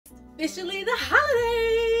officially the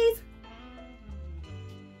holidays.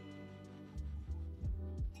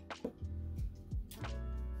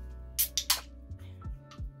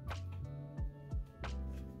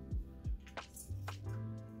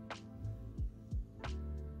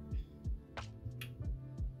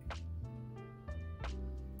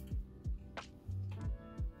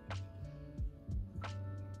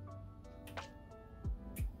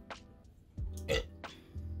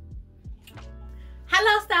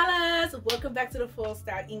 Hello stylers, welcome back to the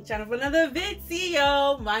FullStyle Ink channel for another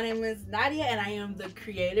video. My name is Nadia and I am the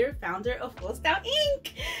creator, founder of FullStyle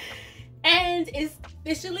Ink. And it's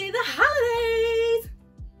officially the holidays.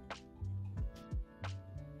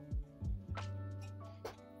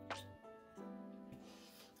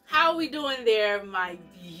 How are we doing there, my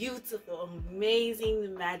beautiful,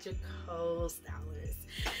 amazing, magical stylers?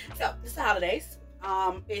 So it's the holidays.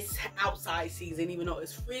 It's outside season, even though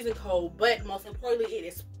it's freezing cold, but most importantly, it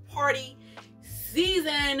is party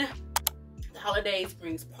season. The holidays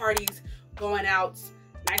brings parties, going out,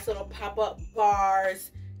 nice little pop-up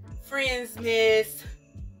bars, friendsmas,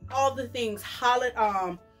 all the things. Holiday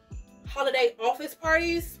office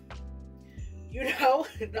parties, you know,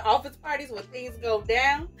 the office parties where things go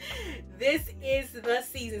down. This is the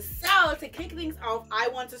season. So to kick things off, I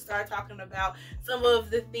want to start talking about some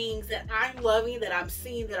of the things that I'm loving, that I'm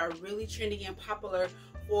seeing that are really trending and popular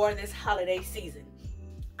for this holiday season.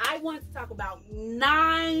 I want to talk about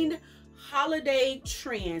 9 holiday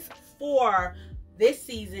trends for this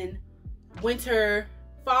season,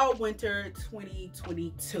 fall winter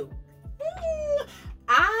 2022.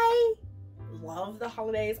 I love the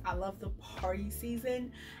holidays. I love the party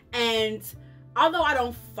season, and although I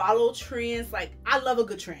don't follow trends, like, I love a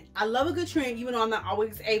good trend. I love a good trend even though I'm not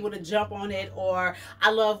always able to jump on it, or I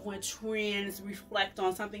love when trends reflect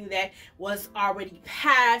on something that was already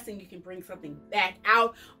past and you can bring something back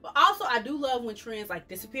out. But also I do love when trends like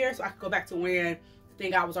disappear, so I can go back to wearing the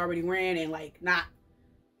thing I was already wearing and like not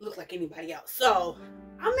look like anybody else. So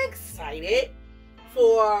I'm excited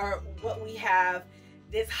for what we have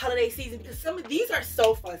this holiday season, because some of these are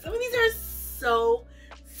so fun. Some of these are so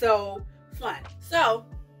fun. So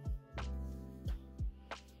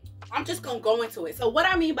I'm just gonna go into it. So what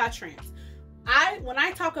I mean by trends, when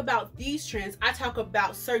I talk about these trends, I talk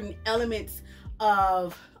about certain elements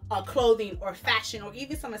of clothing or fashion, or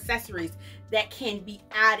even some accessories that can be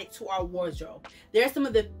added to our wardrobe. There's some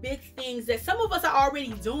of the big things that some of us are already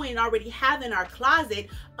doing, already have in our closet,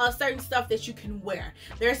 of certain stuff that you can wear.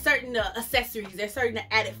 There's certain accessories, there's certain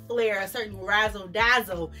added flair, a certain razzle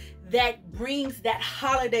dazzle that brings that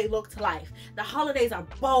holiday look to life. The holidays are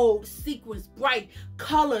bold, sequins, bright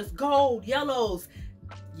colors, gold, yellows,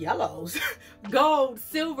 gold,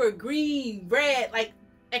 silver, green, red, like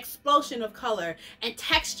explosion of color and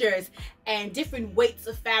textures and different weights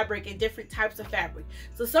of fabric and different types of fabric.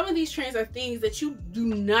 So some of these trends are things that you do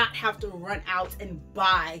not have to run out and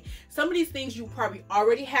buy. Some of these things you probably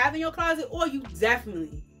already have in your closet, or you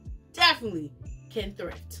definitely can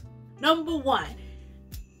thrift. Number 1,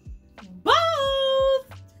 bows.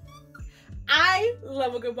 I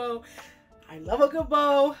love a good bow. I love a good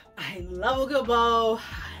bow. I love a good bow.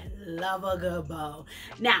 I love a good bow.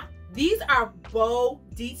 Now, these are bow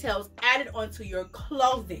details added onto your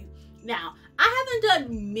clothing. Now, I haven't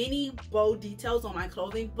done many bow details on my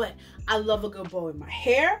clothing, but I love a good bow in my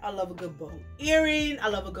hair. I love a good bow earring. I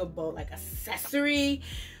love a good bow like accessory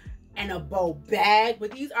and a bow bag.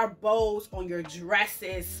 But these are bows on your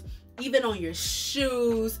dresses, even on your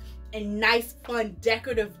shoes, and nice, fun,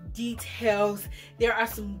 decorative details. There are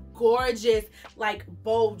some gorgeous, like,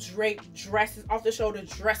 bow draped dresses, off the shoulder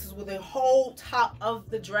dresses, where the whole top of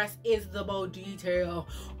the dress is the bow detail,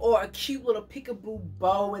 or a cute little peekaboo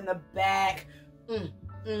bow in the back.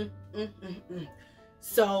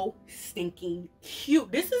 So stinking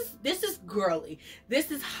cute. This is girly. This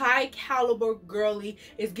is high caliber girly.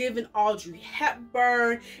 It's giving Audrey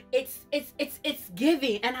Hepburn. It's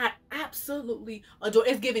giving, and I absolutely adore.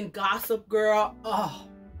 It's giving Gossip Girl. Oh,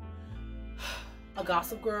 a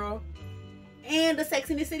Gossip Girl and a Sex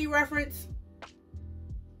and the City reference.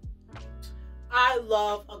 I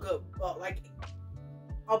love a good bow, like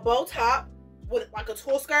a bow top with like a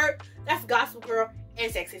tulle skirt. That's Gossip Girl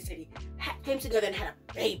and Sex and the City came together and had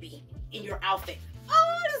a baby in your outfit.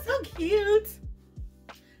 Oh, that's so cute.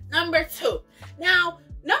 Number 2. Now,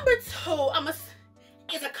 number 2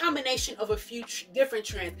 is a combination of a few different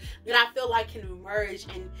trends that I feel like can emerge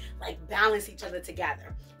and like balance each other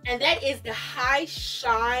together. And that is the high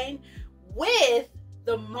shine with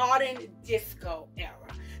the modern disco era.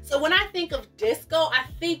 So when I think of disco, I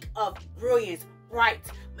think of brilliance, bright,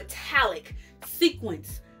 metallic,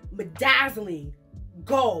 sequins, bedazzling,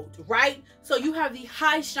 gold, right? So you have the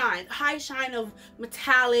high shine of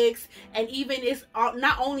metallics, and even it's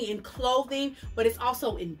not only in clothing, but it's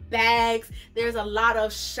also in bags. There's a lot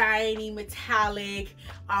of shiny metallic,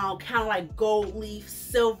 kind of like gold leaf,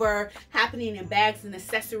 silver happening in bags and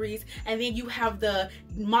accessories. And then you have the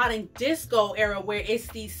modern disco era where it's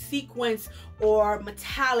these sequins or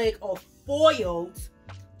metallic or foiled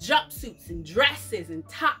jumpsuits and dresses and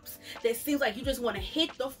tops that seems like you just want to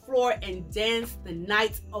hit the floor and dance the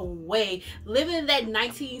night away, living that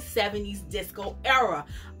 1970s disco era.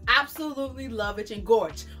 Absolutely love it and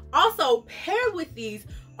gorge. Also paired with these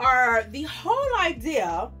are the whole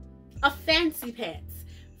idea of fancy pants.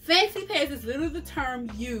 Fancy pants is literally the term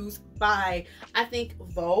used by, I think,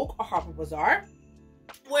 Vogue or Harper Bazaar,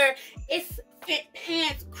 where it's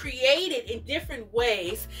pants created in different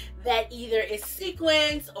ways that either is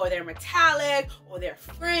sequins or they're metallic or they're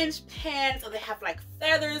fringe pants or they have like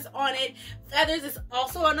feathers on it. Feathers is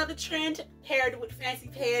also another trend paired with fancy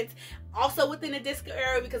pants, also within the disco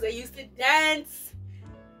era, because they used to dance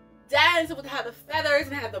with have the feathers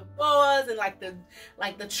and have the boas and like the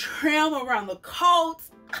trim around the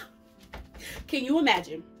coats. Can you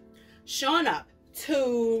imagine showing up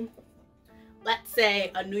to, let's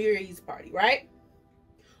say, a New Year's party, right?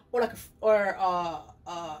 Or like a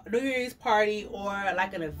New Year's party or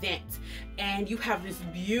like an event, and you have this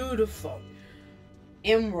beautiful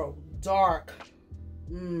emerald dark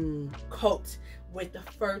coat with the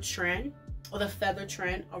fur trend or the feather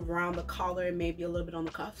trend around the collar and maybe a little bit on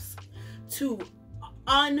the cuffs, to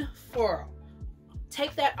unfurl,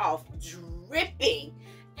 take that off, dripping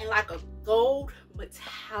in like a gold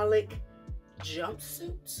metallic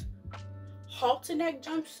jumpsuit, halter neck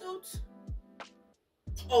jumpsuit,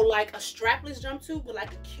 or like a strapless jumpsuit with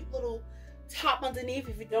like a cute little top underneath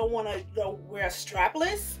if you don't want to wear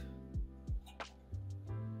strapless.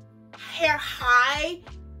 Hair high,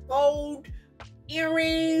 gold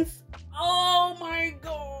earrings. Oh my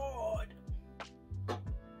god.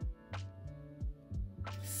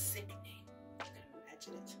 Sickening. I can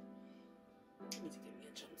imagine it. I need to get me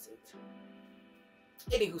a jumpsuit.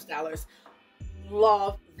 Anywho, stylers,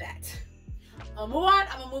 love that. I'm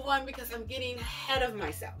gonna move on because I'm getting ahead of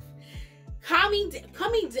myself. Coming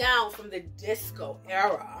down from the disco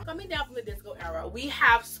era, we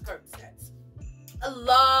have skirt sets. I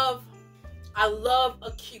love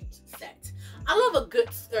a cute set. I love a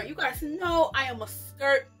good skirt. You guys know I am a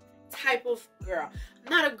skirt type of girl. I'm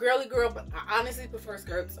not a girly girl, but I honestly prefer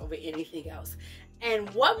skirts over anything else. And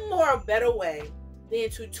what more better way than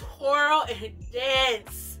to twirl and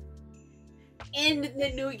dance in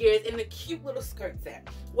the New Year's in a cute little skirt set.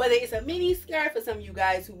 Whether it's a mini skirt for some of you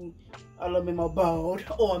guys who are a little bit more bold,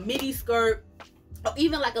 or a midi skirt, or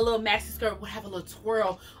even like a little maxi skirt would have a little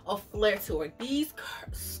twirl of flair to it. These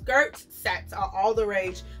skirt sets are all the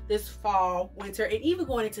rage this fall, winter, and even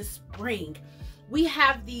going into spring. We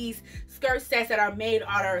have these skirt sets that are made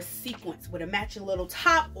out of sequins with a matching little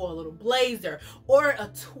top or a little blazer or a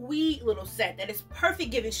tweed little set that is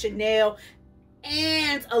perfect, giving Chanel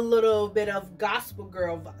and a little bit of gospel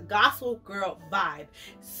girl vibe.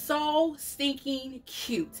 So stinking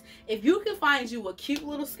cute. If you can find you a cute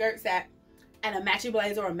little skirt set and a matching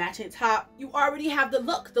blazer or a matching top, you already have the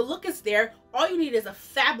look. The look is there. All you need is a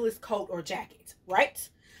fabulous coat or jacket, right?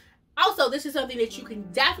 Also, this is something that you can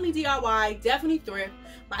definitely DIY, definitely thrift,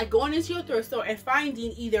 by going into your thrift store and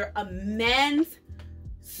finding either a men's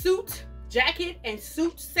suit, jacket, and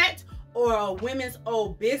suit set, or a women's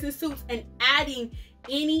old business suits, and adding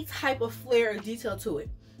any type of flair or detail to it.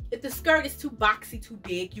 If the skirt is too boxy, too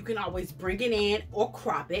big, you can always bring it in or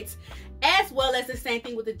crop it. As well as the same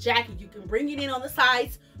thing with the jacket. You can bring it in on the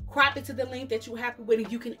sides, crop it to the length that you're happy with,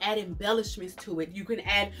 and you can add embellishments to it. You can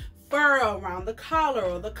add fur around the collar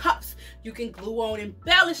or the cuffs. You can glue on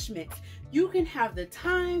embellishments. You can have the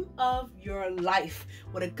time of your life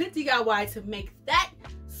with a good DIY to make that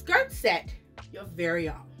skirt set your very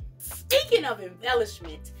own. Speaking of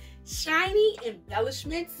embellishment, shiny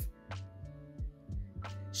embellishments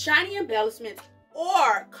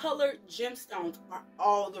or colored gemstones are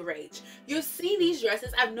all the rage. You've seen these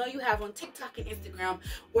dresses, I know you have, on TikTok and Instagram,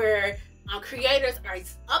 where creators are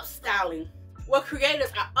upcycling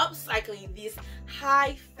these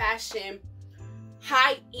high fashion,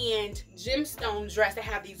 high-end gemstone dress that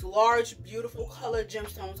have these large, beautiful colored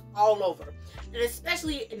gemstones all over. And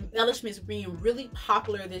especially embellishments being really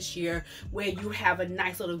popular this year, where you have a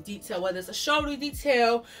nice little detail, whether it's a shoulder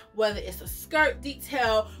detail, whether it's a skirt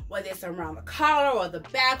detail, whether it's around the collar or the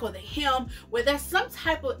back or the hem, where there's some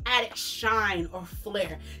type of added shine or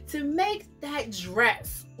flair to make that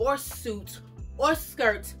dress or suit or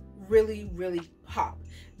skirt really, really pop.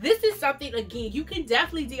 This is something, again, you can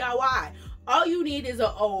definitely DIY. All you need is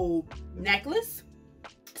an old necklace,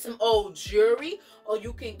 some old jewelry, or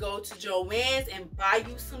you can go to Joann's and buy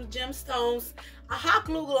you some gemstones, a hot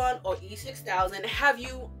glue gun or E6000, have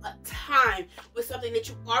you a time with something that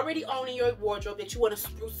you already own in your wardrobe that you want to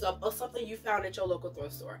spruce up, or something you found at your local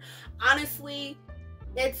thrift store. Honestly,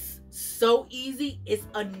 it's so easy. It's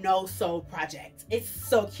a no-sew project. It's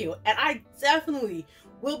so cute, and I definitely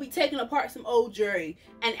will be taking apart some old jewelry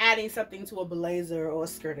and adding something to a blazer or a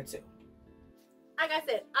skirt or two. Like I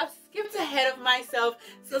said, I've skipped ahead of myself,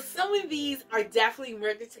 so some of these are definitely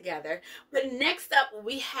working together. But next up,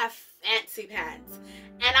 we have fancy pants.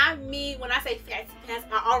 And I mean, when I say fancy pants,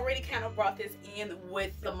 I already kind of brought this in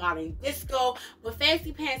with the modern disco. But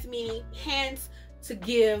fancy pants meaning pants to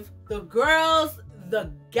give the girls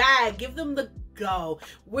the gag, give them the go.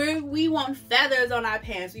 Where we want feathers on our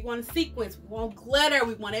pants, we want sequins, we want glitter,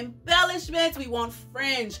 we want embellishments, we want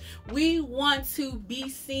fringe. We want to be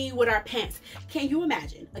seen with our pants. Can you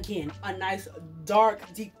imagine, again, a nice dark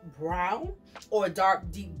deep brown or dark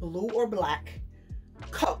deep blue or black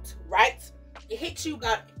coat, right? It hits you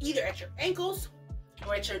about either at your ankles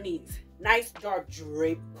or at your knees. Nice dark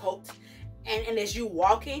drape coat, and as you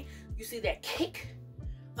walking, you see that kick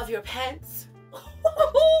of your pants.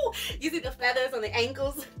 You see the feathers on the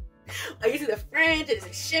ankles, or you see the fringe as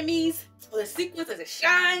it shimmies, or the sequins as it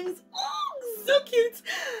shines. Oh, so cute.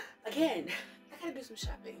 Again, I gotta do some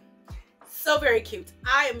shopping. So very cute.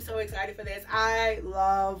 I am so excited for this. I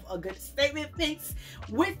love a good statement piece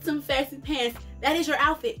with some fancy pants. That is your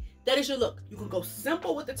outfit. That is your look. You can go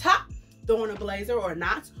simple with the top, throw on a blazer or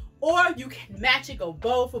not, or you can match it, go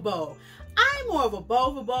bow for bow. I'm more of a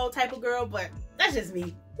bow for bow type of girl, but that's just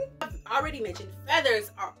me. I've already mentioned feathers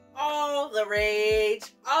are all the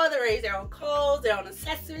rage. All the rage. They're on clothes, they're on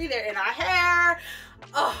accessories, they're in our hair.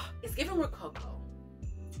 Oh, it's giving Rococo.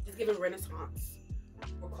 It's giving Renaissance.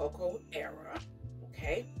 Rococo era.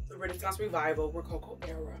 Okay? The Renaissance revival, Rococo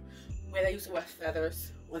era. Where they used to wear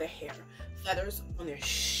feathers on their hair, feathers on their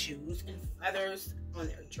shoes, and feathers on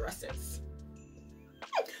their dresses.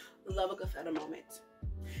 Love a good feather moment.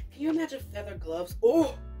 Can you imagine feather gloves?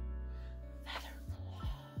 Oh!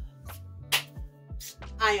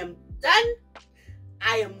 I am done.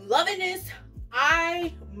 I am loving this.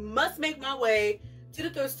 I must make my way to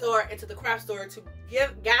the thrift store and to the craft store to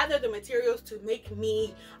gather the materials to make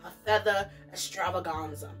me a feather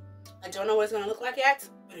extravaganza. I don't know what it's going to look like yet,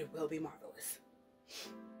 but it will be marvelous.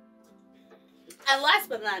 And last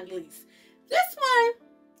but not least, this one,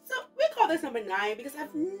 so we call this number 9 because I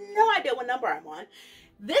have no idea what number I'm on.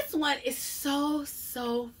 This one is so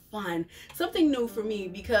fun. Something new for me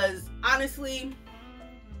because honestly,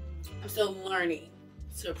 I'm still learning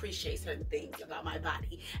to appreciate certain things about my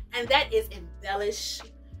body. And that is embellish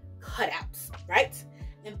cutouts, right?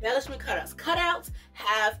 Embellishment cutouts. Cutouts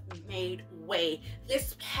have made way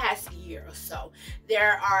this past year or so.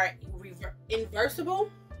 There are inversible,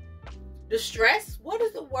 distress. What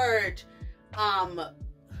is the word? What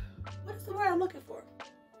is the word I'm looking for?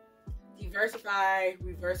 Diversify,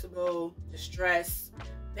 reversible, distress,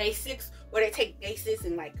 basics, where they take basics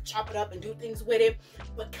and like chop it up and do things with it.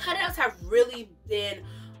 But cutouts have really been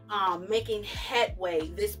making headway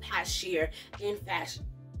this past year in fashion.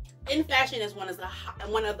 In fashion is one of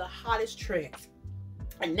the hottest trends.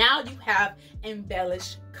 And now you have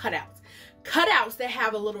embellished cutouts. Cutouts that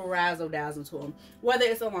have a little razzle dazzle to them, whether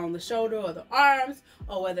it's along the shoulder or the arms,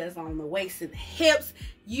 or whether it's on the waist and the hips.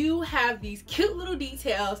 You have these cute little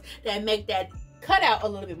details that make that cutout a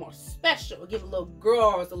little bit more special. Give a little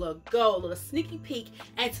girls a little go, a little sneaky peek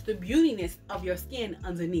into the beautiness of your skin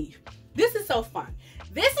underneath. This is so fun.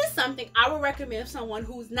 This is something I would recommend someone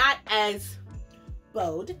who's not as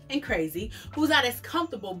bold and crazy, who's not as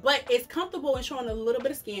comfortable, but is comfortable in showing a little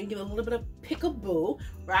bit of skin, give a little bit of peekaboo,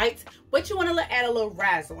 right? But you want to add a little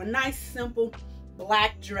razzle, a nice simple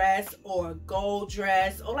black dress or a gold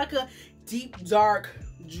dress, or like a deep dark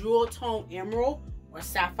jewel tone emerald or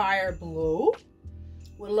sapphire blue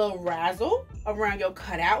with a little razzle around your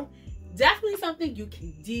cutout. Definitely something you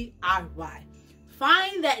can DIY.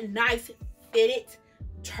 Find that nice fitted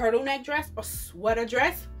turtleneck dress or sweater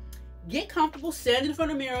dress. Get comfortable, stand in front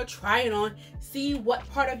of the mirror, try it on, see what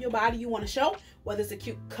part of your body you want to show, whether it's a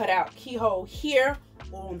cute cutout keyhole here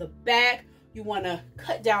or on the back. You want to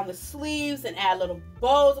cut down the sleeves and add little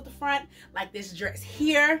bows at the front, like this dress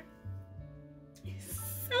here. It's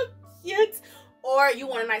so cute. Or you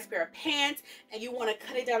want a nice pair of pants and you want to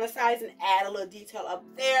cut it down the sides and add a little detail up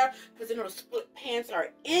there, because you know the split pants are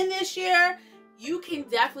in this year. you can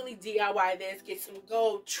definitely DIY this. Get some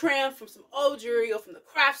gold trim from some old jewelry or from the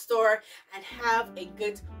craft store and have a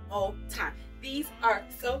good old time. These are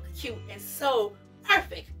so cute and so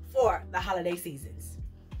perfect for the holiday seasons.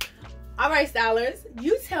 All right, stylers,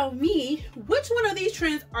 you tell me, which one of these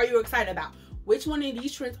trends are you excited about? Which one of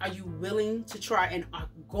these trends are you willing to try and are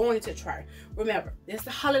going to try? Remember, it's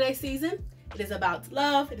the holiday season. It is about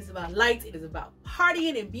love. It is about lights. It is about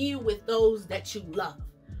partying and being with those that you love.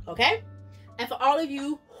 Okay? And for all of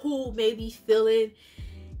you who may be feeling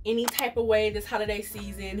any type of way this holiday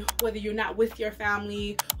season, whether you're not with your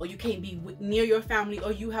family or you can't be near your family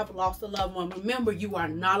or you have lost a loved one, remember, you are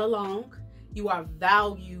not alone. You are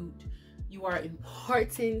valued. You are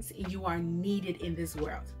important and you are needed in this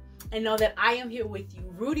world. And know that I am here with you,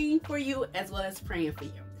 rooting for you as well as praying for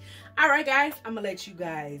you. All right, guys, I'm gonna let you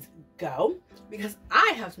guys go because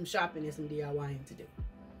I have some shopping and some DIYing to do.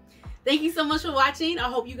 Thank you so much for watching. I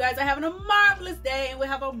hope you guys are having a marvelous day and we'll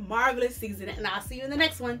have a marvelous season. And I'll see you in the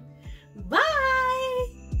next one. Bye.